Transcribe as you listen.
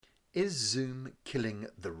Is Zoom killing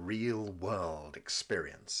the real world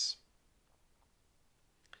experience?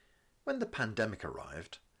 When the pandemic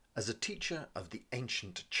arrived, as a teacher of the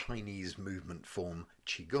ancient Chinese movement form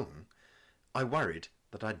Qigong, I worried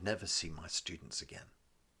that I'd never see my students again.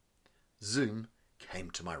 Zoom came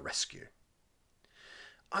to my rescue.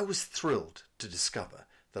 I was thrilled to discover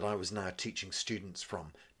that I was now teaching students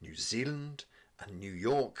from New Zealand and New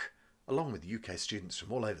York, along with UK students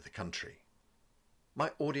from all over the country.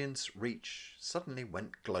 My audience reach suddenly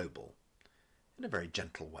went global, in a very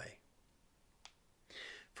gentle way.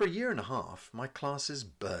 For a year and a half, my classes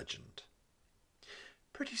burgeoned.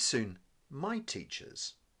 Pretty soon, my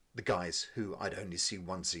teachers, the guys who I'd only see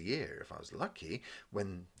once a year if I was lucky,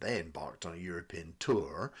 when they embarked on a European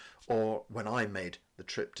tour, or when I made the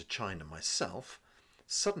trip to China myself,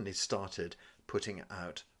 suddenly started putting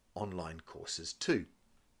out online courses too.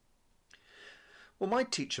 Well, my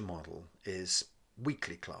teacher model is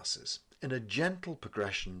weekly classes in a gentle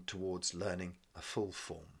progression towards learning a full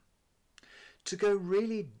form. To go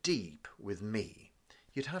really deep with me,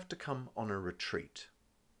 you'd have to come on a retreat,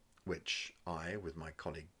 which I, with my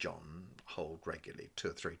colleague John, hold regularly 2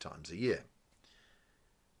 or 3 times a year.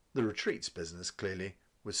 The retreats business clearly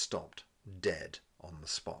was stopped dead on the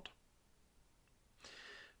spot.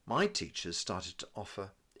 My teachers started to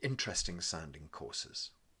offer interesting sounding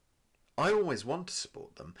courses. I always want to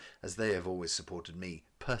support them, as they have always supported me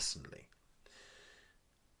personally.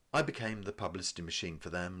 I became the publicity machine for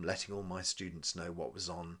them, letting all my students know what was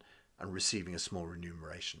on and receiving a small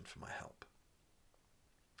remuneration for my help.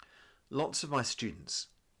 Lots of my students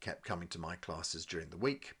kept coming to my classes during the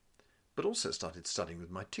week, but also started studying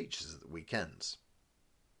with my teachers at the weekends.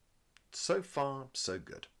 So far, so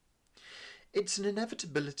good. It's an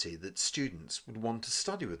inevitability that students would want to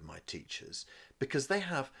study with my teachers because they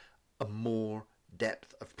have a more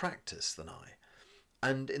depth of practice than I.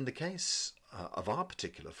 And in the case of our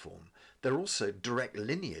particular form, they're also direct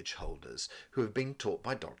lineage holders who have been taught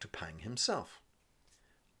by Dr. Pang himself.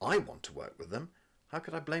 I want to work with them. How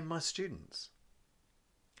could I blame my students?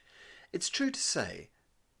 It's true to say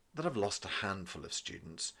that I've lost a handful of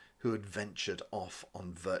students who had ventured off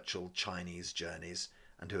on virtual Chinese journeys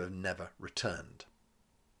and who have never returned.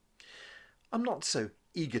 I'm not so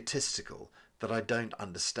egotistical that I don't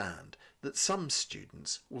understand that some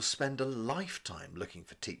students will spend a lifetime looking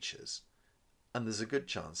for teachers, and there's a good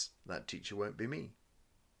chance that teacher won't be me.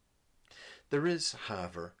 There is,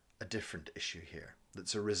 however, a different issue here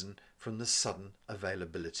that's arisen from the sudden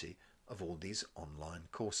availability of all these online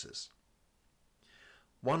courses.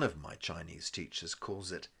 One of my Chinese teachers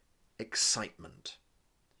calls it excitement,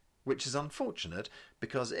 which is unfortunate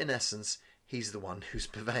because in essence he's the one who's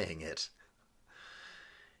purveying it.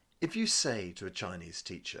 If you say to a Chinese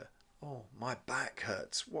teacher, "Oh, my back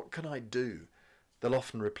hurts, what can I do?" they'll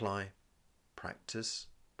often reply, "Practice,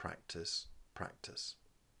 practice, practice."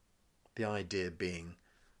 The idea being,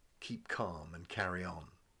 keep calm and carry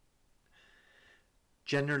on.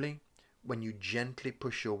 Generally, when you gently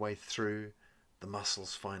push your way through, the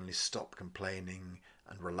muscles finally stop complaining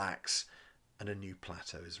and relax, and a new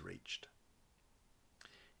plateau is reached.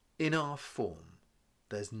 In our form,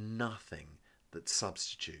 there's nothing that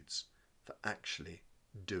substitutes for actually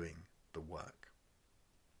doing the work.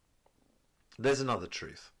 There's another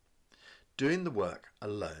truth. Doing the work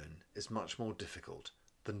alone is much more difficult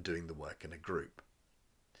than doing the work in a group.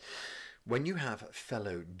 When you have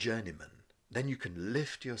fellow journeymen, then you can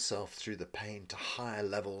lift yourself through the pain to higher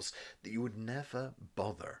levels that you would never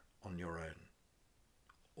bother on your own,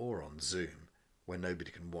 or on Zoom, where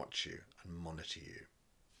nobody can watch you and monitor you.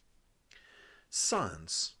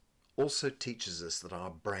 Science also teaches us that our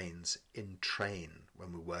brains entrain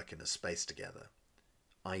when we work in a space together,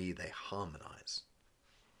 i.e. they harmonize.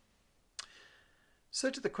 So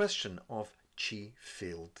to the question of Qi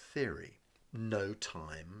field theory, no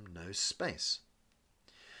time, no space.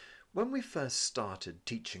 When we first started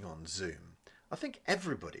teaching on Zoom, I think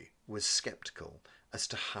everybody was skeptical as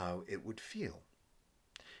to how it would feel.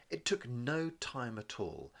 It took no time at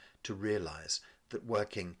all to realize that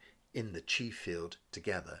working in the Qi field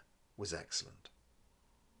together was excellent.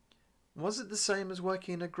 Was it the same as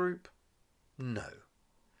working in a group? No,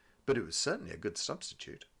 but it was certainly a good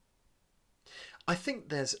substitute. I think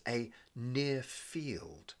there's a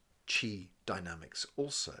near-field Qi dynamics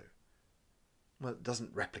also. Well, it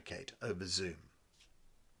doesn't replicate over Zoom.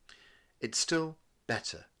 It's still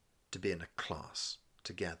better to be in a class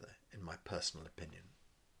together, in my personal opinion.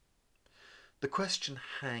 The question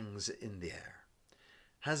hangs in the air.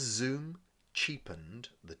 Has Zoom cheapened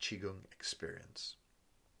the Qigong experience?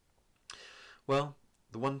 Well,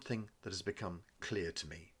 the one thing that has become clear to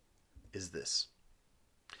me is this.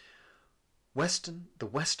 The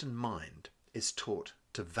Western mind is taught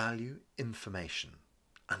to value information,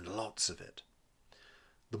 and lots of it.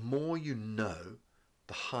 The more you know,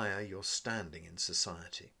 the higher your standing in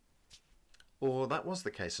society. Or that was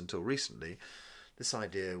the case until recently. This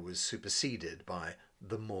idea was superseded by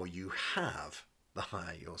the more you have, the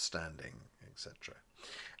higher your standing, etc.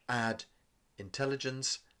 Add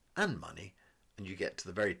intelligence and money, and you get to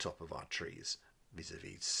the very top of our trees,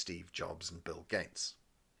 vis-a-vis Steve Jobs and Bill Gates.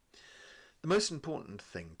 The most important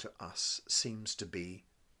thing to us seems to be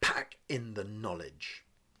pack in the knowledge.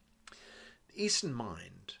 The Eastern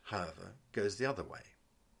mind, however, goes the other way.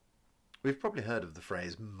 We've probably heard of the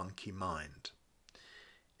phrase monkey mind.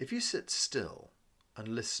 If you sit still and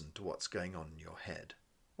listen to what's going on in your head,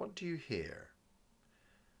 what do you hear?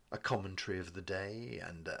 A commentary of the day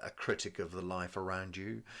and a critic of the life around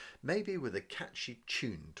you, maybe with a catchy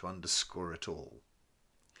tune to underscore it all.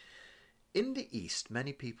 In the East,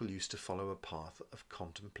 many people used to follow a path of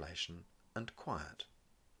contemplation and quiet.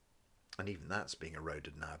 And even that's being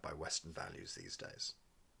eroded now by Western values these days.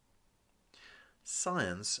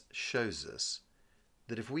 Science shows us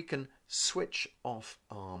that if we can switch off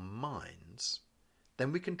our minds,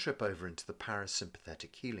 then we can trip over into the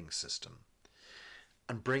parasympathetic healing system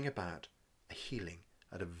and bring about a healing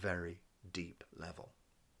at a very deep level.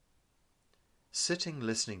 Sitting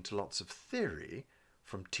listening to lots of theory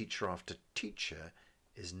from teacher after teacher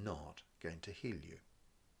is not going to heal you.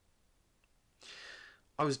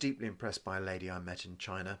 I was deeply impressed by a lady I met in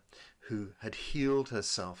China who had healed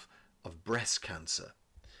herself of breast cancer,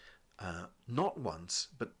 not once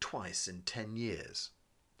but twice in 10 years.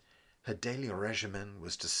 Her daily regimen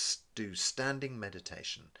was to do standing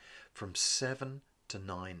meditation from 7 to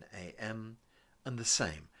 9 a.m. and the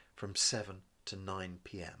same from 7 to 9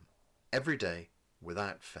 p.m. every day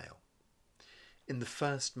without fail. In the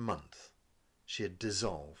first month, she had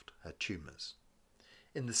dissolved her tumours.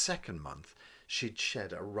 In the second month, she'd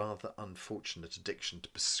shed a rather unfortunate addiction to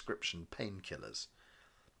prescription painkillers.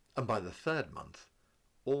 And by the third month,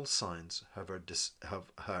 all signs of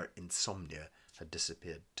her insomnia had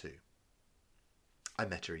disappeared too. I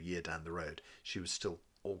met her a year down the road. She was still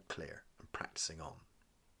all clear and practising on.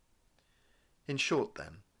 In short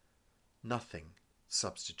then, nothing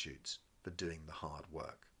substitutes for doing the hard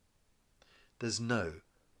work. There's no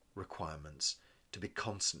requirements to be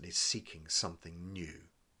constantly seeking something new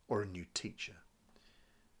or a new teacher.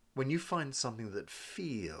 When you find something that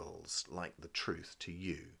feels like the truth to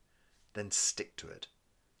you, then stick to it.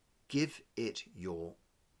 Give it your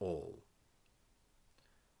all.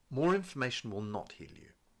 More information will not heal you.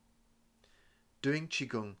 Doing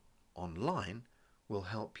Qigong online will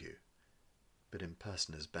help you, but in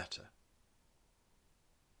person is better.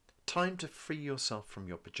 Time to free yourself from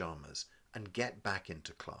your pajamas and get back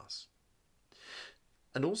into class.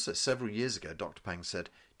 And also, several years ago, Dr. Pang said,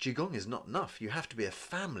 Qigong is not enough, you have to be a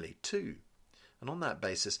family too. And on that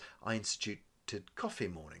basis, I instituted coffee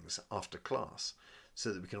mornings after class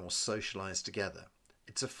so that we can all socialise together.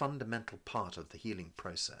 It's a fundamental part of the healing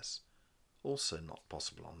process, also not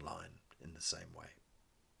possible online in the same way.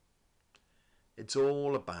 It's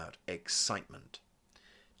all about excitement.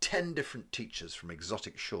 10 different teachers from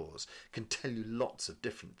exotic shores can tell you lots of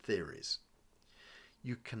different theories.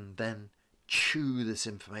 You can then chew this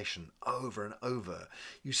information over and over.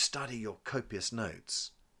 You study your copious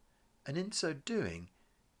notes, and in so doing,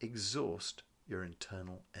 exhaust your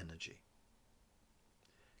internal energy.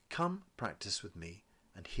 Come practice with me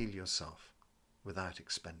and heal yourself without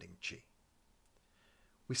expending qi.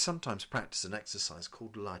 We sometimes practice an exercise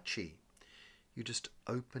called La Qi. You just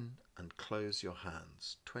open and close your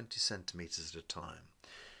hands 20 centimeters at a time.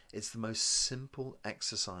 It's the most simple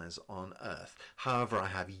exercise on earth. However, I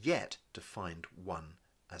have yet to find one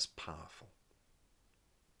as powerful.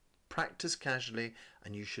 Practice casually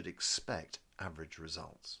and you should expect average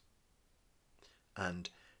results. And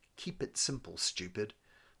keep it simple, stupid.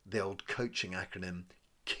 The old coaching acronym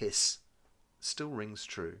KISS still rings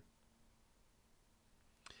true.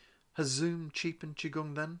 Has Zoom cheapened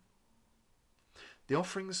Qigong then? The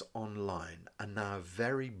offerings online are now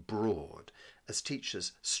very broad as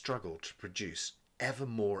teachers struggle to produce ever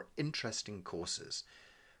more interesting courses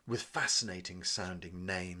with fascinating sounding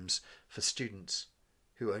names for students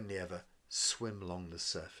who only ever swim along the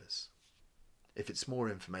surface. If it's more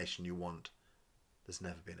information you want, there's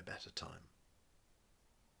never been a better time.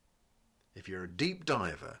 If you're a deep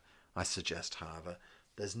diver, I suggest, however,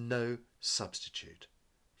 there's no substitute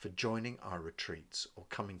for joining our retreats or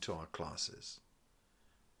coming to our classes.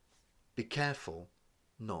 Be careful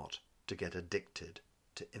not to get addicted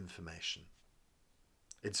to information.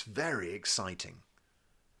 It's very exciting,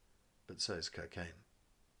 but so is cocaine.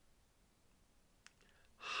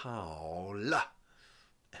 好了.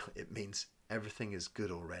 It means everything is good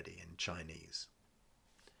already in Chinese.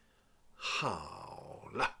 好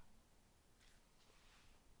了.